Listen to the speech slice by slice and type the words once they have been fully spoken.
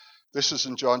This is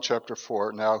in John chapter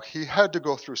 4. Now, he had to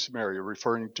go through Samaria,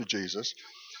 referring to Jesus.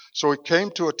 So he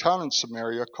came to a town in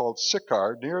Samaria called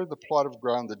Sychar, near the plot of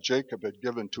ground that Jacob had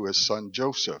given to his son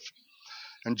Joseph.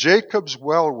 And Jacob's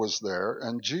well was there,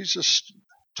 and Jesus,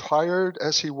 tired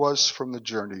as he was from the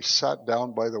journey, sat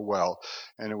down by the well,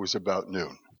 and it was about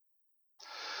noon.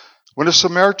 When a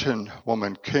Samaritan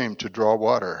woman came to draw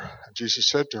water, Jesus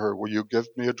said to her, "Will you give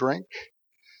me a drink?"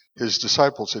 His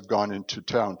disciples had gone into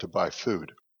town to buy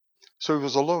food. So he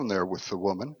was alone there with the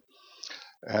woman.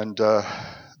 And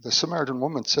the Samaritan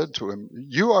woman said to him,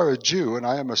 "You are a Jew, and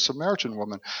I am a Samaritan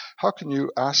woman. How can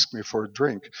you ask me for a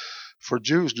drink? For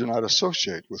Jews do not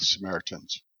associate with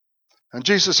Samaritans." And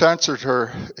Jesus answered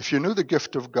her, "If you knew the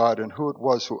gift of God and who it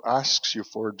was who asks you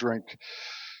for a drink,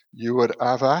 you would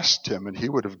have asked him, and he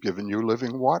would have given you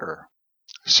living water."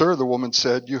 "Sir," the woman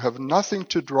said, "you have nothing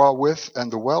to draw with,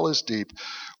 and the well is deep.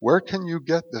 Where can you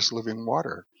get this living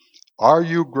water? Are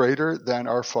you greater than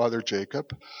our father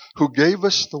Jacob, who gave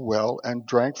us the well and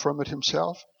drank from it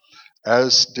himself,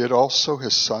 as did also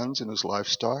his sons and his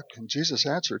livestock?" And Jesus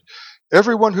answered,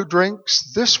 "Everyone who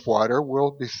drinks this water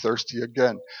will be thirsty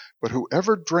again, but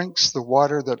whoever drinks the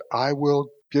water that I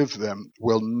will give them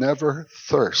will never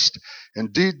thirst.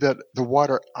 Indeed, that the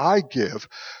water I give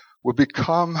will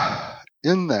become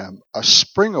in them a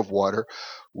spring of water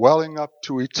welling up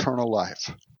to eternal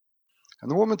life." And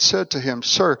the woman said to him,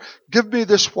 "Sir, give me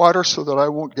this water so that I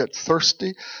won't get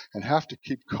thirsty and have to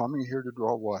keep coming here to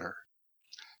draw water."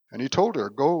 And he told her,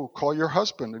 "Go, call your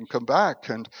husband and come back."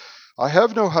 And "I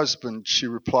have no husband," she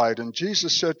replied. And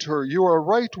Jesus said to her, "You are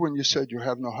right when you said you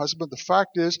have no husband. The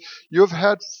fact is, you have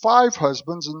had 5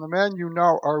 husbands, and the man you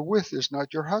now are with is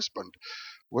not your husband.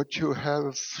 What you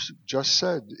have just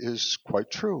said is quite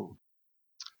true."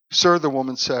 "Sir," the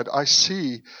woman said, "I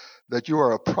see that you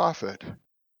are a prophet."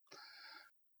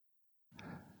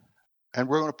 And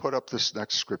we're going to put up this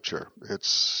next scripture.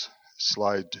 It's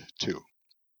slide 2.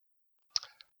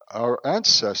 Our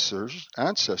ancestors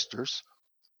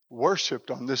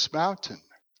worshipped on this mountain.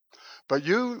 But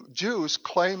you Jews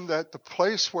claim that the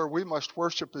place where we must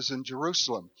worship is in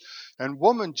Jerusalem. "And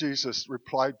woman," Jesus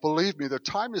replied, "believe me, the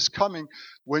time is coming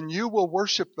when you will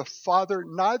worship the Father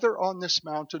neither on this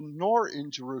mountain nor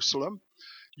in Jerusalem.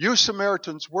 You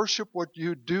Samaritans worship what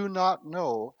you do not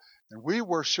know, and we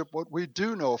worship what we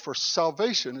do know, for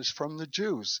salvation is from the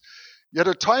Jews. Yet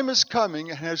a time is coming,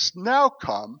 and has now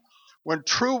come, when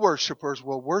true worshipers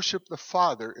will worship the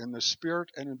Father in the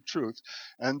Spirit and in truth,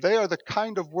 and they are the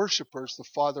kind of worshipers the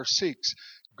Father seeks.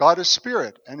 God is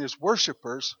Spirit, and his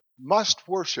worshipers must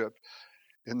worship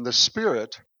in the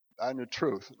Spirit and in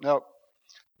truth." Now,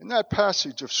 in that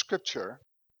passage of Scripture,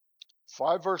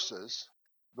 5 verses,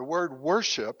 the word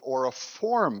worship, or a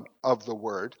form of the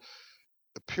word,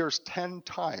 appears 10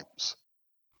 times.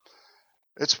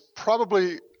 It's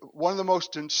probably one of the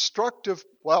most instructive,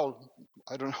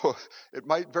 I don't know, it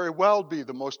might very well be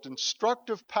the most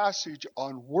instructive passage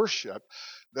on worship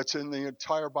that's in the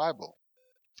entire Bible.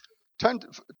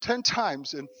 10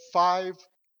 times in 5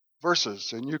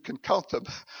 verses, and you can count them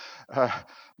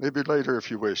maybe later if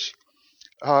you wish.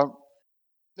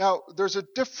 Now, there's a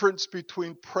difference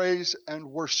between praise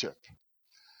and worship.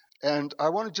 And I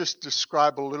want to just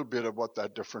describe a little bit of what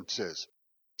that difference is.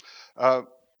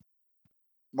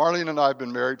 Marlene and I have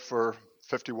been married for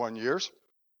 51 years.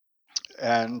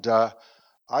 And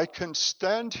I can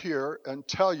stand here and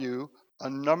tell you a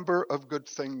number of good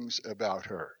things about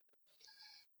her.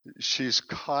 She's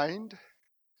kind.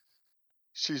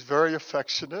 She's very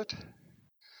affectionate.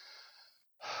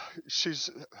 She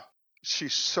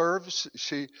serves.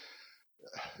 She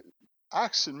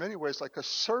acts in many ways like a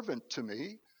servant to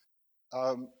me.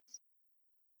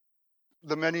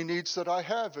 The many needs that I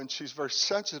have, and she's very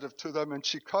sensitive to them, and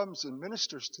she comes and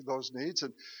ministers to those needs,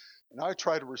 and I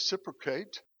try to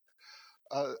reciprocate.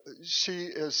 She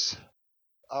is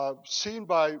seen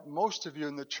by most of you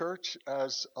in the church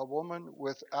as a woman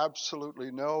with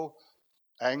absolutely no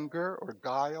anger or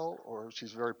guile, or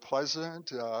she's very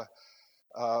pleasant.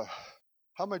 How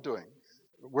am I doing?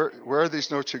 Where are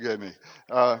these notes you gave me?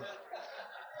 All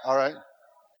right.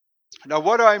 Now,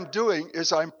 what I'm doing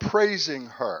is I'm praising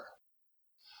her.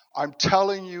 I'm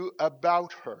telling you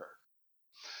about her.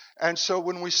 And so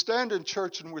when we stand in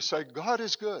church and we say, God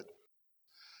is good,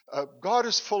 God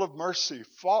is full of mercy,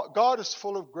 God is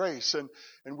full of grace, and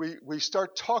we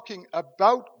start talking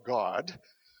about God,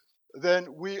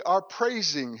 then we are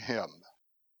praising him.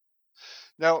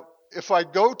 Now, if I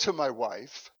go to my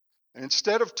wife, and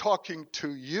instead of talking to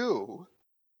you,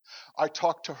 I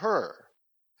talk to her,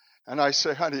 and I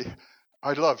say, "Honey,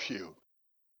 I love you,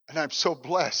 and I'm so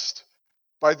blessed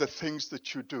by the things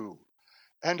that you do.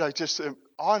 And I just am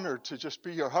honored to just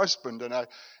be your husband,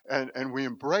 and we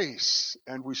embrace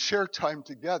and we share time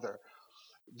together.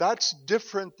 That's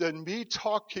different than me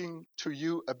talking to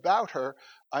you about her.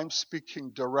 I'm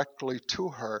speaking directly to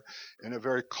her in a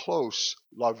very close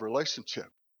love relationship.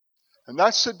 And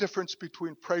that's the difference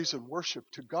between praise and worship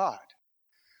to God.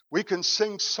 We can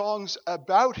sing songs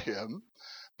about him,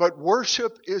 but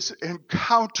worship is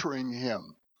encountering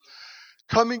him,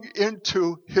 coming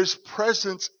into his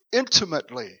presence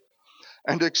intimately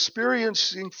and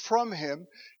experiencing from him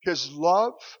his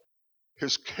love,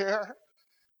 his care.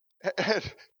 And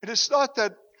it's not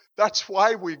that that's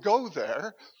why we go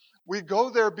there. We go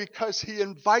there because he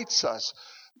invites us.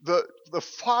 The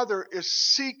Father is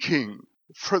seeking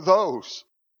for those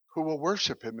who will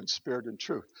worship him in spirit and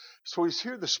truth. So he's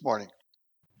here this morning.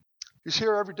 He's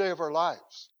here every day of our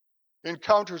lives. He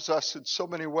encounters us in so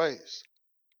many ways.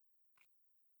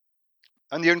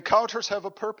 And the encounters have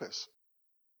a purpose.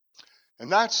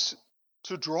 And that's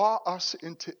to draw us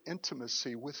into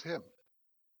intimacy with him.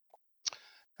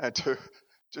 And to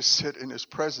just sit in his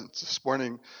presence. This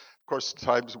morning, of course, the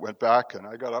times went back, and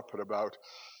I got up at about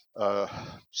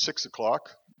 6 o'clock,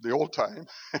 the old time.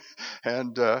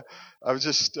 And I was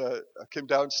just, I came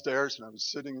downstairs, and I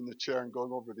was sitting in the chair and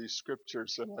going over these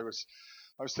scriptures. And I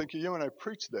was thinking, when I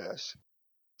preach this,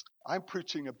 I'm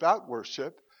preaching about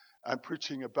worship. I'm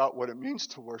preaching about what it means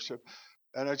to worship.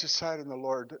 And I just sat in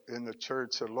the church,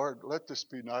 and said, Lord, let this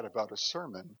be not about a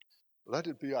sermon. Let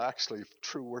it be actually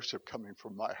true worship coming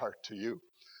from my heart to you.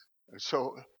 And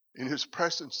so in his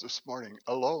presence this morning,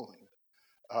 alone,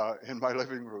 in my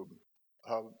living room,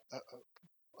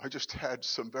 I just had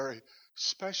some very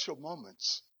special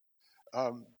moments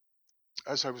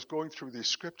as I was going through these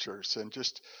scriptures and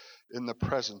just in the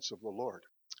presence of the Lord.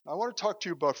 I want to talk to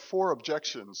you about 4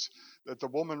 objections that the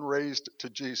woman raised to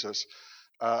Jesus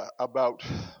about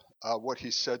what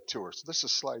he said to her. So this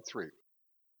is slide 3.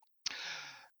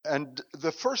 And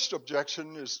the first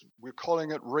objection is, we're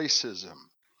calling it racism.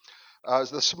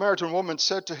 As the Samaritan woman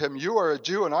said to him, you are a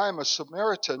Jew and I am a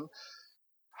Samaritan.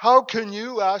 How can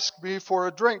you ask me for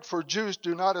a drink? For Jews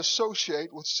do not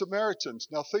associate with Samaritans.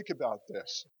 Now think about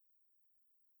this.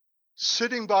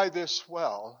 Sitting by this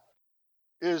well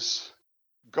is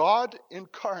God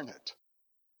incarnate.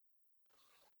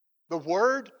 The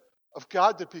Word of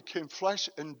God that became flesh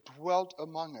and dwelt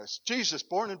among us. Jesus,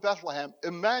 born in Bethlehem,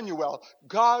 Emmanuel,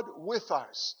 God with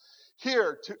us.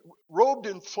 Here, robed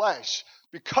in flesh,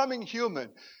 becoming human,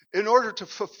 in order to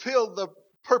fulfill the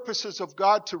purposes of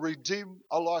God to redeem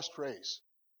a lost race.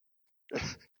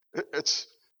 It's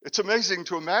amazing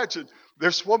to imagine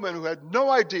this woman who had no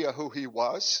idea who he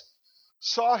was,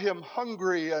 saw him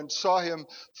hungry and saw him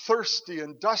thirsty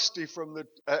and dusty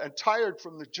and tired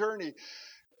from the journey.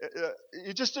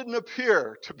 He just didn't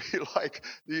appear to be like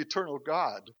the eternal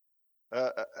God.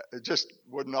 It just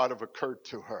would not have occurred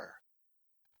to her.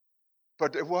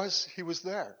 But he was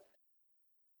there.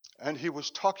 And he was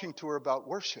talking to her about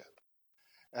worship.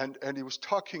 And he was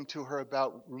talking to her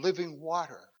about living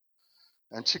water.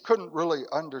 And she couldn't really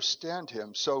understand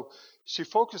him. So she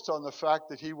focused on the fact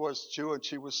that he was Jew and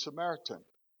she was Samaritan.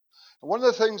 And one of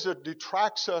the things that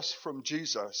detracts us from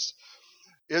Jesus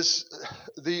is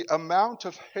the amount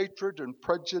of hatred and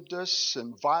prejudice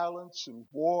and violence and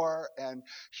war and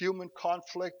human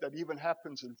conflict that even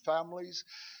happens in families.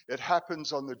 It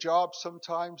happens on the job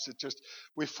sometimes.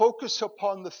 We focus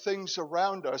upon the things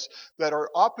around us that are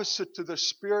opposite to the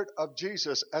spirit of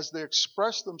Jesus as they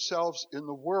express themselves in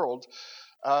the world.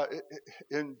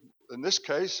 In this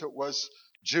case, it was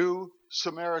Jew,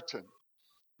 Samaritan.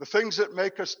 The things that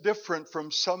make us different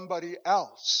from somebody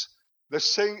else. The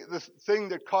thing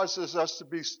that causes us to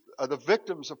be the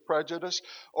victims of prejudice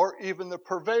or even the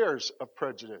purveyors of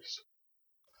prejudice.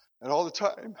 And all the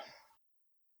time,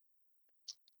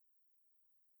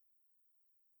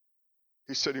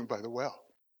 he's sitting by the well,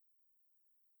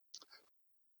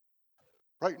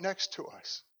 right next to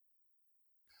us,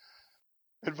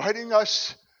 inviting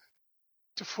us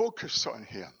to focus on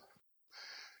him,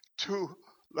 to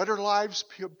let our lives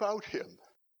be about him,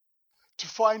 to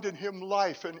find in him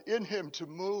life and in him to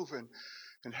move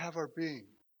and have our being.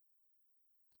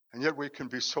 And yet we can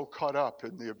be so caught up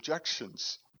in the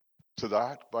objections to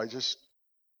that by just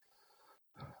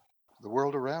the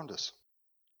world around us.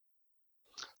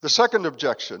 The second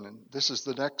objection, and this is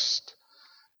the next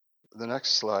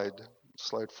slide,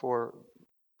 slide 4,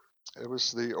 it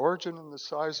was the origin and the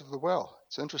size of the well.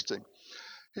 It's interesting.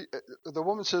 The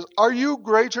woman says, are you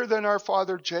greater than our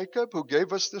father Jacob, who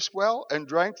gave us this well and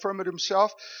drank from it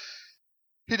himself?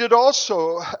 He did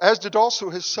also, as did also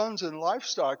his sons and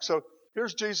livestock. So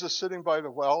here's Jesus sitting by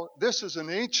the well. This is an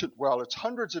ancient well. It's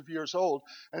hundreds of years old,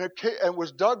 and it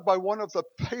was dug by one of the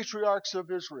patriarchs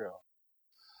of Israel.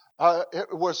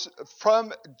 It was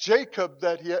from Jacob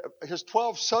that his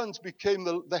 12 sons became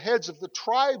the heads of the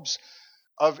tribes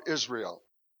of Israel.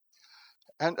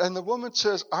 And the woman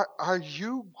says, are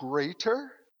you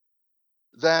greater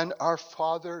than our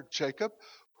father Jacob?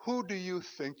 Who do you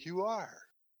think you are?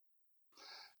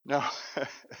 Now,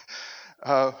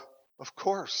 of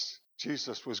course,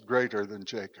 Jesus was greater than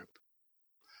Jacob.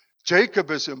 Jacob,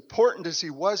 as important as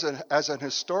he was as an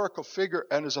historical figure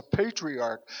and as a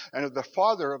patriarch and the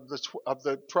father of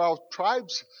the 12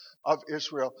 tribes of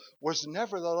Israel, was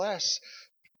nevertheless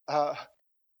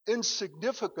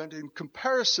insignificant in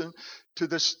comparison to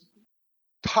this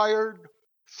tired,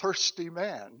 thirsty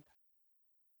man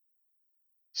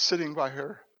sitting by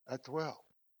her at the well.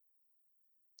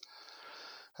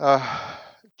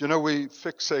 We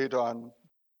fixate on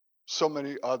so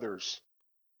many others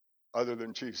other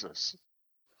than Jesus.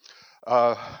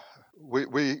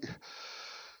 We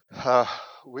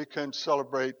can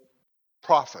celebrate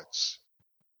prophets,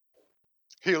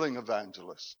 healing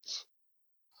evangelists,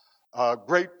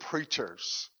 great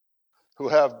preachers who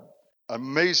have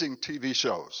amazing TV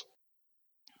shows,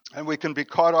 and we can be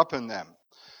caught up in them.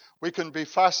 We can be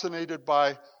fascinated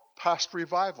by past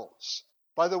revivals,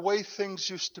 by the way things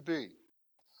used to be,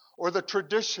 or the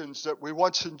traditions that we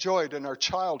once enjoyed in our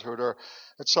childhood or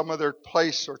at some other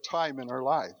place or time in our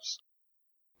lives.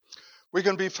 We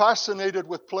can be fascinated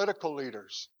with political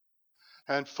leaders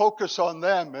and focus on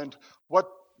them and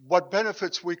what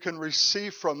benefits we can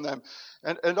receive from them.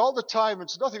 And all the time,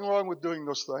 it's nothing wrong with doing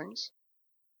those things.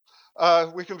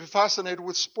 We can be fascinated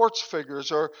with sports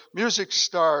figures or music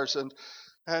stars,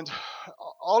 and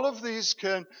all of these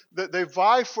they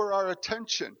vie for our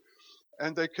attention.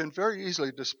 And they can very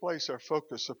easily displace our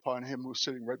focus upon him who's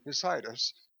sitting right beside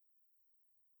us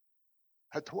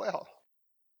at the well,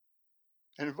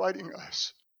 inviting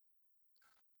us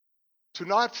to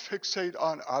not fixate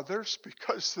on others,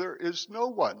 because there is no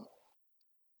one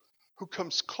who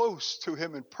comes close to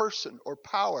him in person or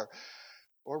power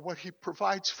or what he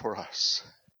provides for us.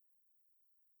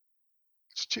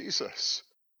 It's Jesus,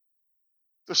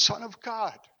 the Son of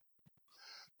God,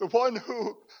 the one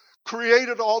who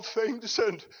created all things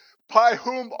and by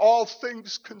whom all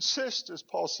things consist, as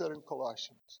Paul said in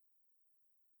Colossians.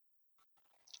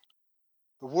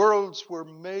 The worlds were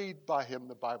made by him,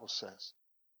 the Bible says.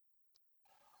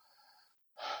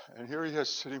 And here he is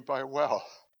sitting by a well,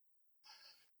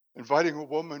 inviting a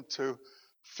woman to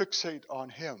fixate on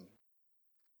him,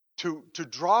 to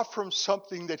draw from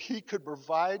something that he could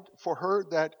provide for her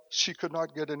that she could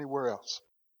not get anywhere else.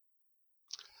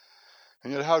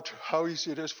 And yet how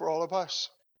easy it is for all of us.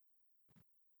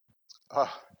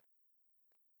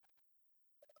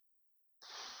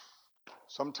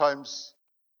 Sometimes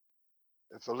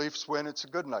if the Leafs win, it's a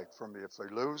good night for me. If they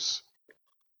lose,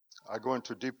 I go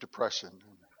into deep depression.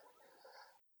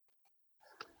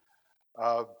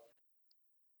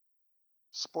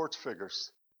 Sports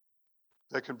figures,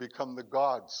 they can become the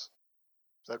gods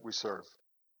that we serve.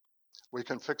 We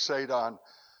can fixate on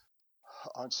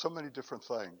so many different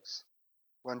things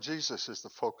when Jesus is the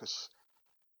focus.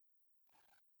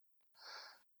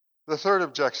 The third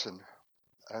objection,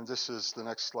 and this is the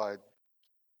next slide,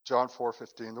 John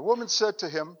 4:15. The woman said to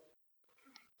him,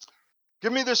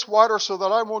 "Give me this water so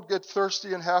that I won't get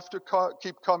thirsty and have to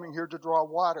keep coming here to draw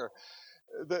water."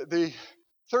 The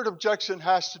third objection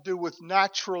has to do with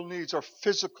natural needs or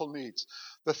physical needs,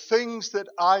 the things that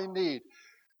I need.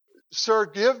 Sir,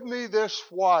 give me this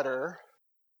water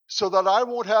so that I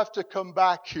won't have to come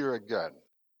back here again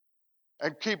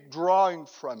and keep drawing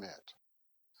from it.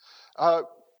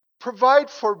 Provide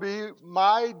for me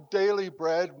my daily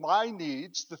bread, my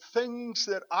needs, the things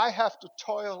that I have to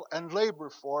toil and labor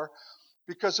for,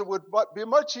 because it would be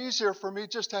much easier for me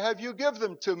just to have you give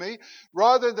them to me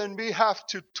rather than me have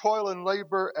to toil and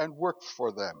labor and work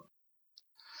for them.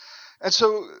 And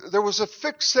so there was a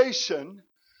fixation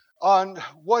on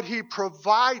what he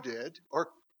provided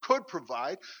or could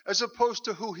provide as opposed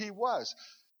to who he was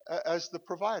as the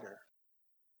provider.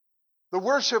 The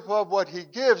worship of what he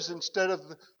gives instead of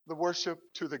the worship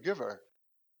to the giver.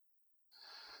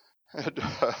 And,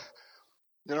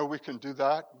 we can do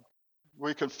that.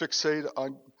 We can fixate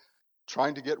on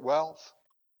trying to get wealth,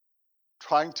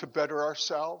 trying to better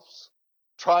ourselves,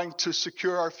 trying to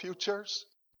secure our futures.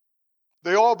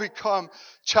 They all become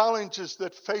challenges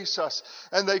that face us,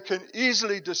 and they can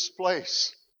easily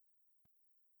displace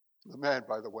the man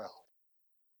by the well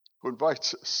who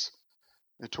invites us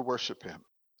to worship him.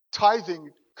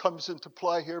 Tithing comes into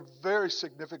play here very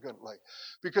significantly,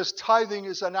 because tithing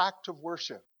is an act of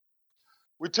worship.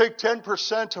 We take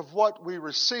 10% of what we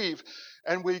receive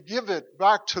and we give it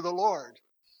back to the Lord.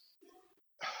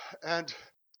 And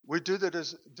we do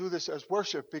this as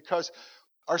worship, because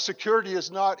our security is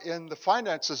not in the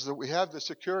finances that we have. The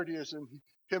security is in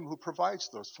Him who provides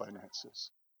those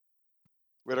finances.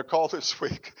 We had a call this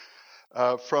week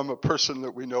from a person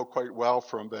that we know quite well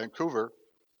from Vancouver,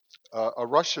 a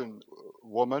Russian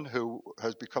woman who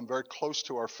has become very close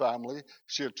to our family.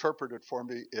 She interpreted for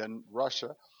me in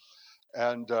Russia,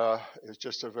 and is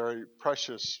just a very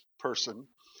precious person.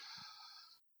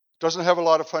 Doesn't have a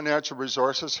lot of financial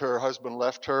resources. Her husband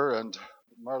left her, and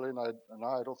Marlene and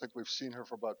I don't think we've seen her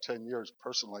for about 10 years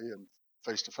personally and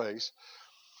face to face.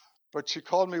 But she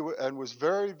called me and was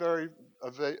very, very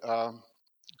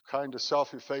kind of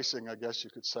self-effacing, I guess you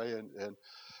could say, and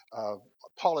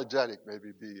apologetic,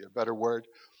 maybe be a better word,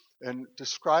 and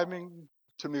describing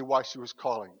to me why she was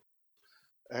calling.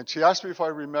 And she asked me if I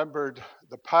remembered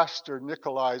the pastor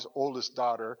Nikolai's oldest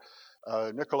daughter,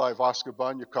 Nikolai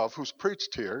Voskobanyakov, who's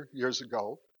preached here years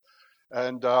ago,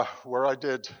 and where I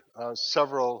did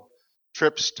several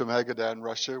trips to Magadan,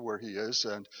 Russia, where he is,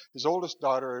 and his oldest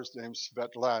daughter is named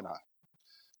Svetlana.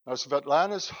 Now,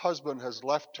 Svetlana's husband has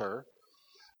left her.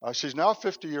 She's now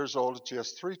 50 years old. She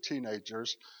has 3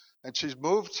 teenagers, and she's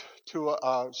moved to,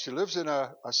 she lives in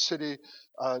a city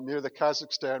near the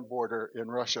Kazakhstan border in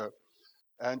Russia,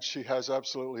 and she has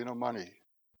absolutely no money.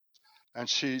 And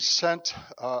she sent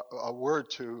a word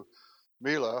to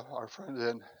Mila, our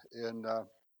friend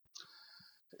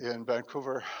in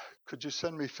Vancouver, could you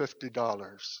send me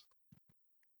 $50?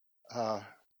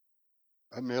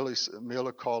 And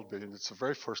Mila called me, and it's the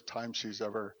very first time she's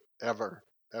ever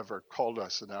called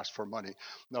us and asked for money.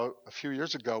 Now, a few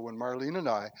years ago, when Marlene and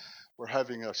I were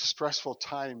having a stressful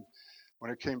time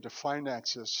when it came to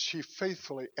finances, she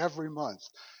faithfully every month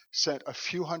sent a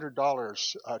few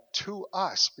 $100s to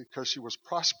us, because she was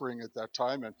prospering at that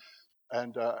time,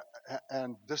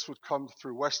 and this would come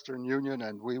through Western Union,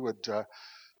 and we were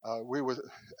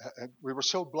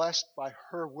so blessed by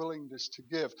her willingness to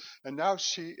give. And now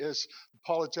she is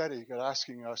apologetic at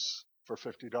asking us for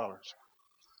 $50.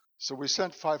 So we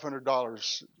sent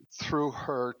 $500 through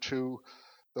her to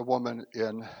the woman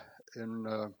in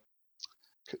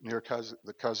near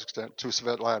the Kazakhstan, to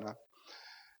Svetlana,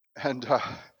 and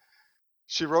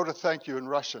she wrote a thank you in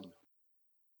Russian.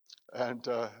 And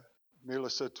Mila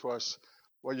said to us,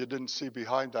 what you didn't see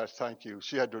behind that thank you,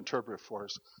 she had to interpret it for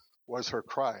us, was her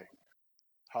crying.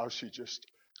 How she just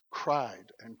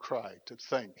cried and cried to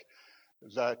think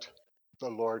that the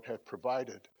Lord had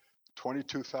provided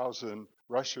 22,000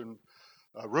 Russian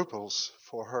rubles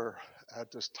for her at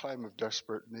this time of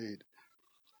desperate need.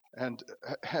 And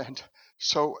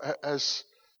so as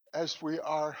we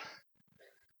are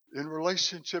in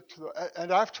relationship to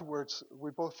and afterwards, we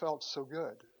both felt so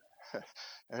good.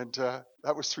 And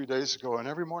that was 3 days ago. And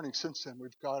every morning since then,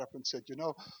 we've got up and said,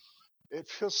 it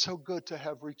feels so good to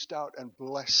have reached out and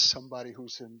blessed somebody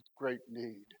who's in great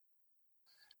need.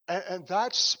 And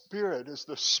that spirit is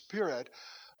the spirit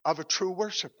of a true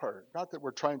worshiper. Not that we're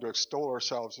trying to extol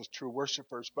ourselves as true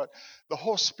worshipers, but the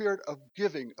whole spirit of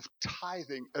giving, of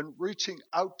tithing, and reaching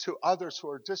out to others who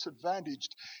are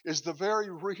disadvantaged is the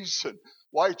very reason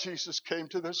why Jesus came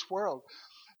to this world.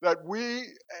 That we,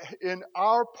 in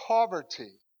our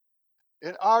poverty,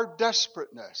 in our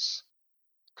desperateness,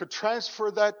 could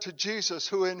transfer that to Jesus,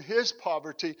 who in his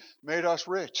poverty made us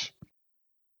rich.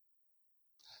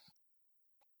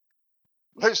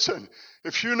 Listen,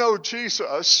 if you know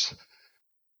Jesus,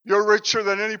 you're richer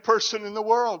than any person in the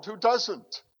world who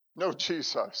doesn't know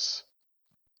Jesus.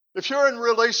 If you're in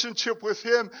relationship with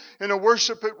him, in a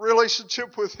worship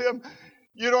relationship with him,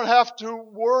 you don't have to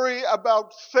worry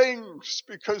about things,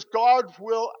 because God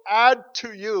will add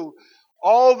to you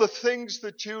all the things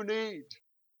that you need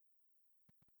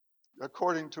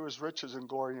according to his riches and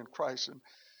glory in Christ.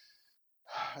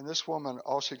 And this woman,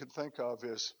 all she could think of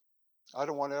is, I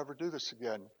don't want to ever do this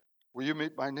again. Will you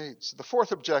meet my needs? The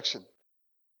fourth objection.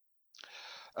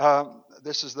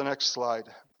 This is the next slide.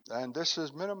 And this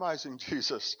is minimizing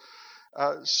Jesus.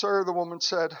 Sir, the woman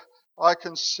said, I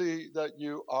can see that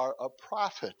you are a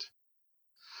prophet.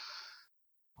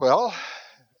 Well,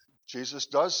 Jesus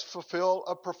does fulfill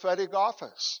a prophetic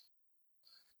office.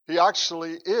 He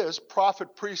actually is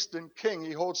prophet, priest, and king.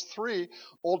 He holds 3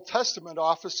 Old Testament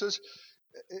offices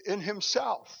in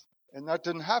himself. And that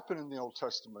didn't happen in the Old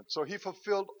Testament. So he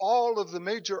fulfilled all of the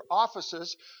major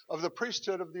offices of the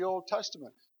priesthood of the Old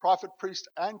Testament. Prophet, priest,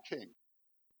 and king.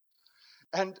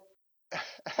 And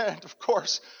And of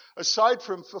course, aside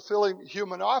from fulfilling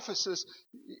human offices,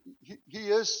 he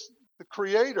is the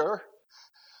creator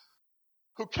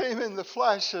who came in the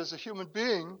flesh as a human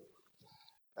being.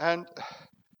 And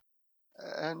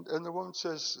the woman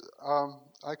says,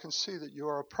 I can see that you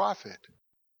are a prophet.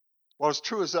 Well, as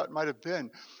true as that might have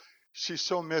been, she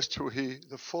so missed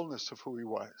the fullness of who he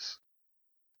was.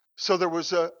 So there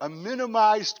was a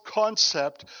minimized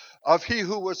concept of he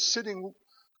who was sitting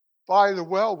by the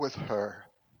well with her.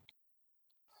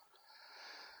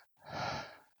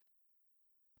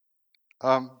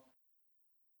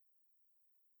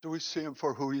 Do we see him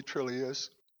for who he truly is?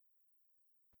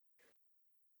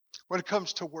 When it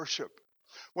comes to worship,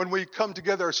 when we come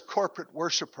together as corporate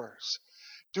worshipers,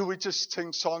 do we just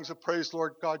sing songs of praise?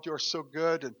 Lord God, you're so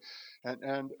good,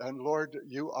 and Lord,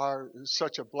 you are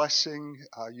such a blessing.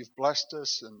 You've blessed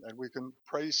us, and we can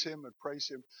praise him and praise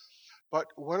him. But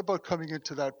what about coming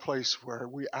into that place where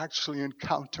we actually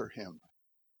encounter him?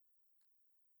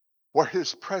 Where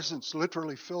his presence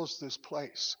literally fills this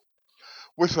place,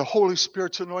 with the Holy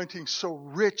Spirit's anointing so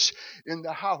rich in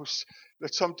the house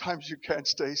that sometimes you can't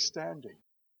stay standing.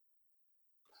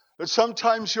 That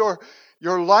sometimes your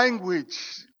language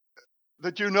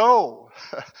that you know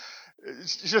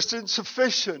is just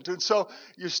insufficient. And so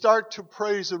you start to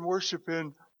praise and worship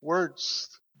in words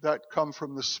that come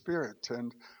from the Spirit.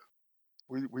 And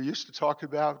we used to talk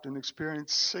about and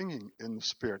experience singing in the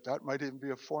Spirit. That might even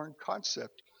be a foreign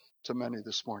concept to many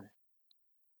this morning.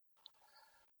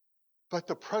 But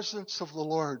the presence of the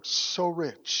Lord so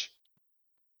rich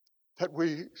that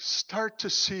we start to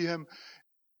see him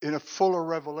in a fuller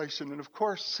revelation. And of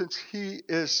course, since he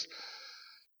is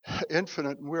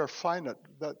infinite and we are finite,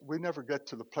 that we never get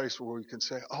to the place where we can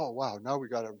say, oh wow, now we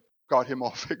got him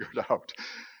all figured out.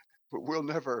 But we'll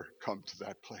never come to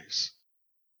that place.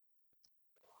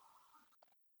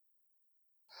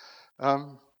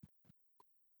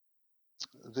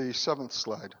 The seventh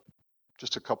slide,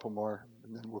 just a couple more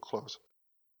and then we'll close.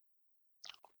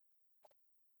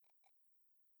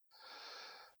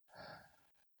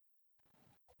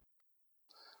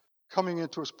 Coming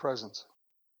into his presence.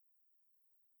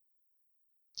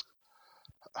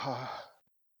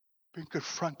 Being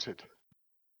confronted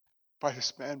by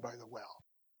this man by the well.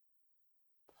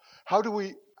 How do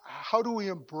we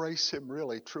embrace him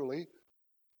really, truly?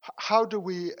 How do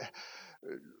we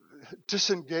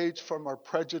disengage from our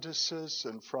prejudices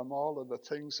and from all of the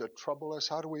things that trouble us?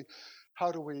 How do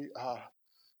we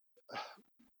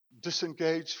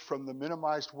disengage from the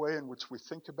minimized way in which we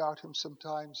think about him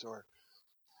sometimes, or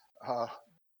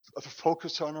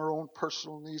focus on our own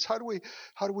personal needs? How do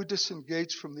we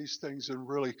disengage from these things and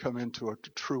really come into a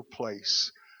true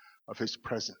place of his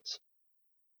presence?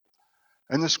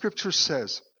 And the scripture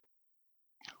says,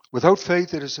 without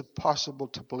faith it is impossible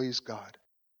to please God,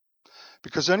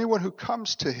 because anyone who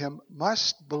comes to him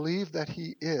must believe that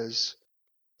he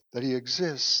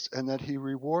exists, and that he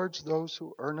rewards those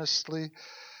who earnestly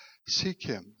seek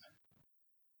him.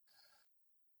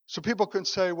 So people can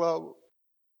say, well,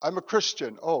 I'm a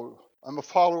Christian. Oh, I'm a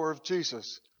follower of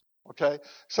Jesus. Okay.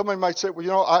 Someone might say,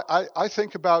 well, I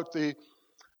think about the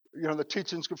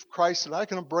teachings of Christ, and I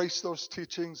can embrace those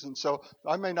teachings. And so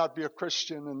I may not be a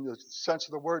Christian in the sense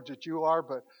of the word that you are,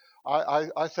 but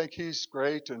I think he's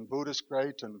great, and Buddha's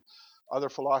great, and other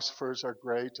philosophers are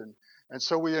great. And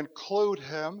so we include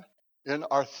him in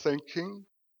our thinking.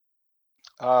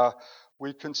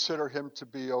 We consider him to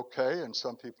be okay, and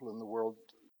some people in the world,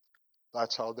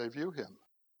 that's how they view him.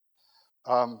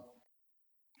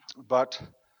 But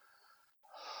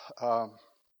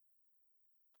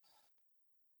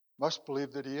must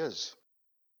believe that he is.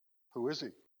 Who is he?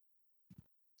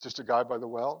 Just a guy by the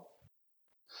well?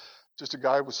 Just a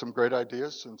guy with some great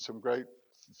ideas and some great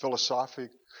philosophic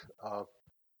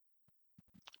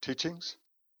teachings?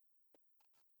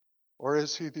 Or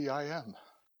is he the I am?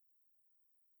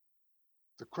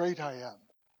 The great I am?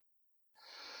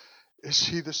 Is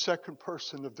he the second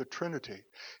person of the Trinity?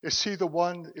 Is he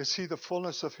the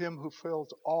fullness of him who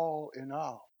fills all in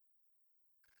all?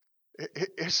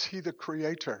 Is he the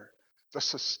creator, the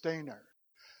sustainer,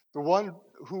 the one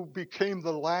who became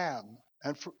the Lamb?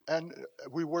 And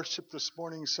we worship this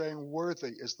morning saying,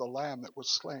 worthy is the Lamb that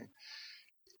was slain.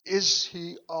 Is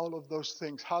he all of those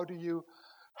things? How do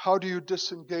you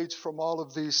disengage from all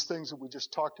of these things that we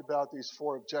just talked about, these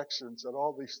 4 objections, and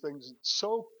all these things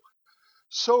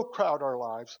so crowd our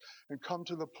lives, and come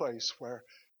to the place where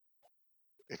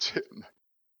it's him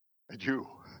and you?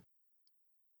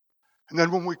 And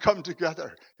then when we come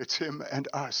together, it's him and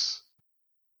us.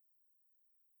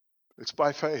 It's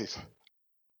by faith.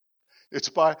 It's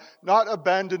by not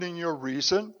abandoning your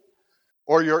reason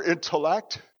or your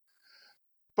intellect,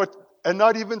 and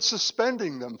not even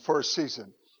suspending them for a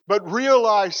season, but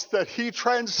realize that he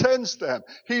transcends them.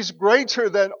 He's greater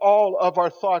than all of our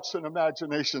thoughts and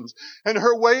imaginations. And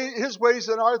his ways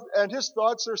and his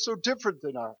thoughts are so different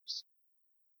than ours.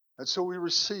 And so we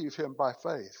receive him by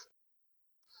faith.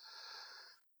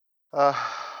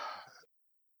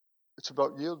 It's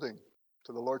about yielding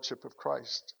to the Lordship of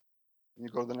Christ. You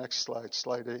go to the next slide,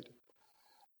 slide 8.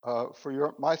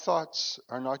 My thoughts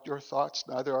are not your thoughts,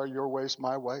 neither are your ways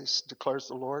my ways, declares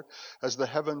the Lord. As the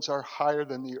heavens are higher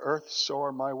than the earth, so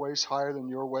are my ways higher than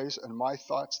your ways, and my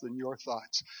thoughts than your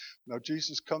thoughts. Now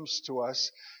Jesus comes to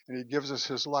us, and he gives us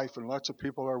his life, and lots of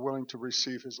people are willing to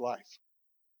receive his life.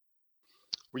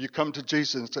 When you come to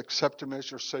Jesus, accept him as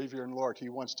your Savior and Lord, he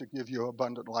wants to give you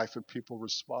abundant life, and people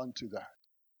respond to that.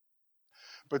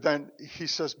 But then he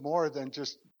says more than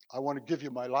just, I want to give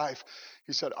you my life.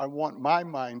 He said, I want my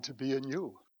mind to be in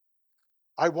you.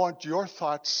 I want your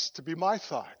thoughts to be my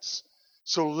thoughts.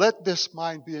 So let this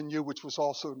mind be in you, which was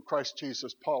also in Christ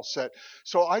Jesus, Paul said.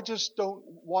 So I just don't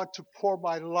want to pour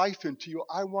my life into you.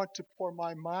 I want to pour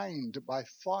my mind, my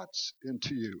thoughts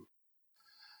into you.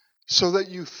 So that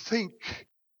you think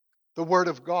the Word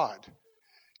of God.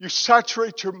 You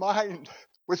saturate your mind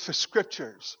with the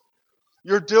Scriptures.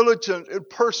 You're diligent in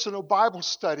personal Bible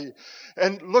study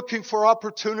and looking for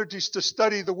opportunities to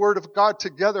study the Word of God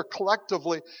together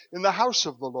collectively in the house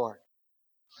of the Lord.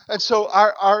 And so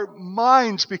our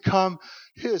minds become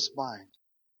his mind.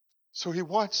 So he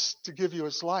wants to give you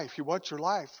his life. He wants your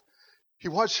life. He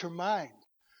wants your mind.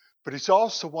 But he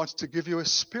also wants to give you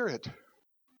his spirit.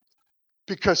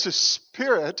 Because his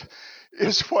spirit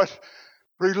is what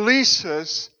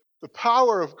releases the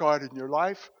power of God in your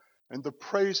life and the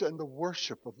praise and the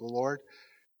worship of the Lord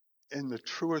in the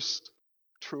truest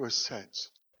sense.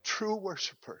 True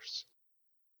worshipers.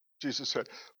 Jesus said,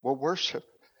 will worship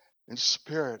in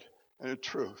spirit and in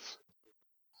truth.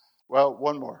 Well,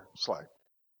 one more slide.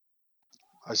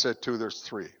 I said 2, there's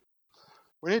 3.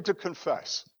 We need to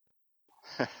confess.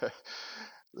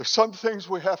 There's some things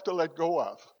we have to let go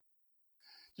of.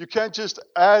 You can't just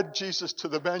add Jesus to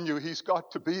the menu. He's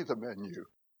got to be the menu.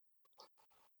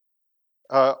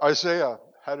 Isaiah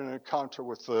had an encounter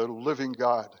with the living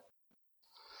God.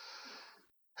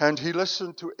 And he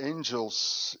listened to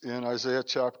angels in Isaiah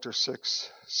chapter 6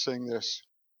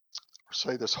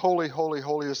 say this, holy, holy,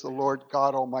 holy is the Lord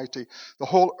God Almighty. The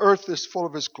whole earth is full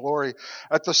of his glory.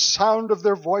 At the sound of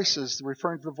their voices,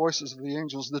 referring to the voices of the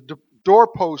angels, the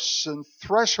doorposts and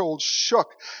thresholds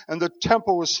shook, and the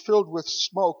temple was filled with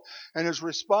smoke. And his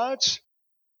response,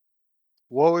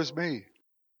 woe is me.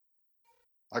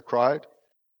 I cried.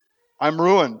 I'm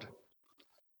ruined,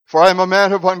 for I am a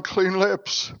man of unclean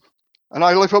lips, and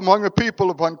I live among a people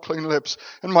of unclean lips.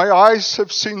 And my eyes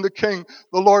have seen the King,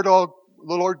 the Lord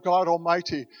God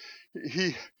Almighty.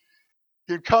 He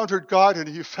encountered God, and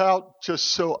he felt just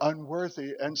so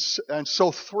unworthy and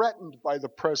so threatened by the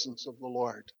presence of the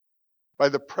Lord, by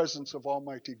the presence of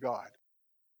Almighty God.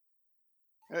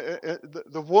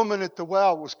 The woman at the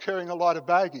well was carrying a lot of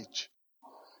baggage.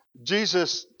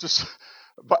 Jesus just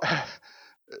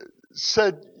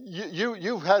said,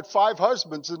 you've had 5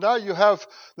 husbands, and now you have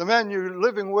the man you're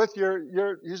living with,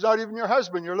 he's not even your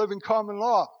husband, you're living common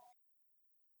law.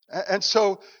 And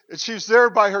so she's there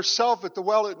by herself at the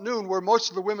well at noon, where most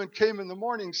of the women came in the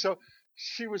morning. So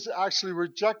she was actually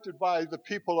rejected by the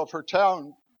people of her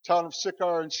town of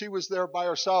Sychar, and she was there by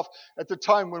herself at the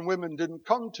time when women didn't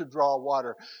come to draw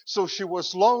water. So she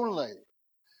was lonely,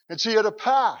 and she had a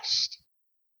past.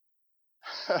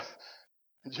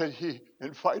 And yet he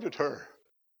invited her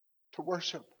to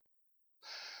worship.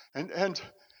 And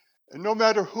no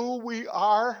matter who we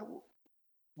are,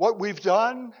 what we've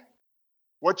done,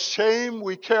 what shame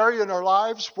we carry in our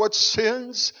lives, what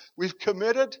sins we've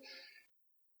committed,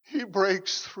 he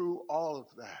breaks through all of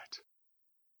that.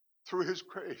 Through his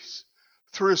grace,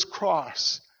 through his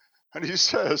cross. And he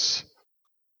says,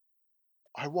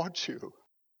 I want you.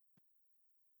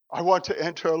 I want to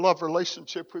enter a love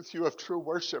relationship with you of true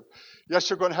worship. Yes,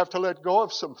 you're going to have to let go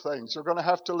of some things. You're going to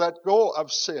have to let go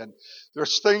of sin.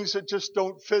 There's things that just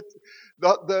don't fit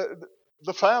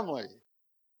the family.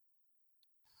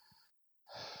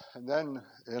 And then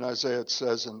in Isaiah it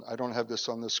says, and I don't have this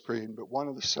on the screen, but one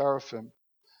of the seraphim,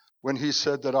 when he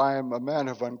said that I am a man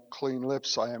of unclean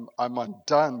lips, I'm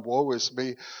undone, woe is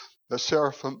me, the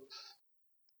seraphim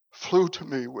flew to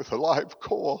me with a live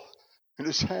coal in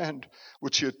his hand,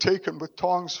 which he had taken with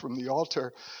tongs from the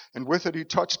altar. And with it he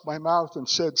touched my mouth and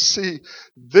said, see,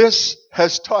 this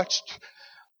has touched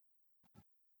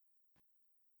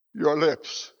your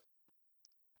lips.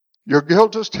 Your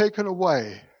guilt is taken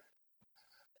away,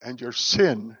 and your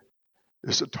sin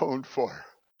is atoned for.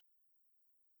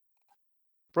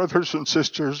 Brothers and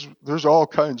sisters, there's all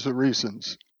kinds of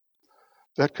reasons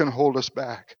that can hold us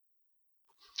back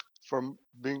from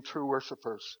being true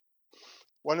worshipers.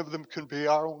 One of them can be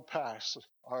our own past,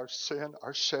 our sin,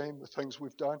 our shame, the things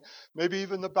we've done, maybe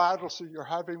even the battles that you're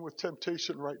having with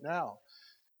temptation right now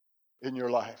in your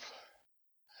life.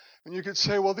 And you could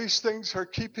say, well, these things are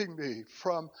keeping me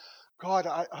from God.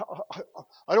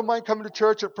 I don't mind coming to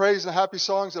church and praise and happy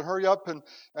songs and hurry up, and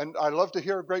I love to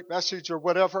hear a great message or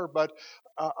whatever, but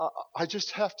I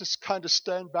just have to kind of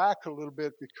stand back a little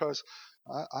bit because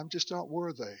I'm just not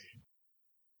worthy.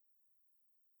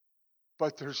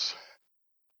 But there's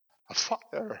a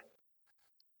fire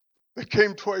that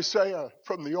came to Isaiah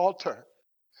from the altar.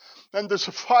 And there's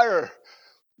a fire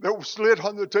that was lit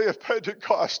on the day of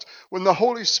Pentecost when the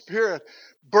Holy Spirit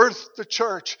birthed the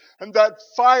church. And that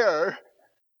fire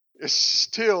is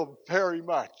still very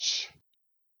much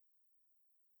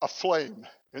aflame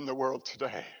in the world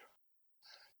today.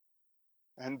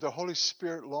 And the Holy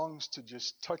Spirit longs to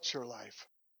just touch your life.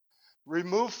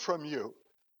 Remove from you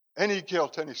any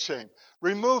guilt, any shame.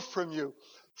 Remove from you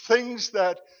things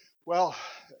that, well,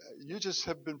 you just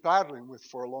have been battling with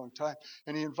for a long time.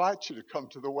 And he invites you to come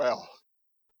to the well.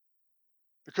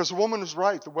 Because the woman was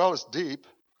right. The well is deep.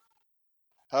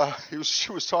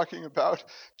 She was talking about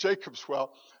Jacob's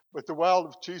well. But the well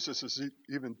of Jesus is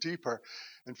even deeper.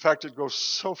 In fact, it goes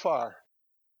so far,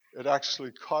 it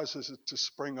actually causes it to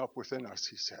spring up within us,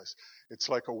 he says. It's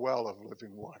like a well of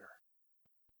living water.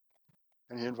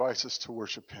 And he invites us to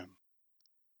worship him.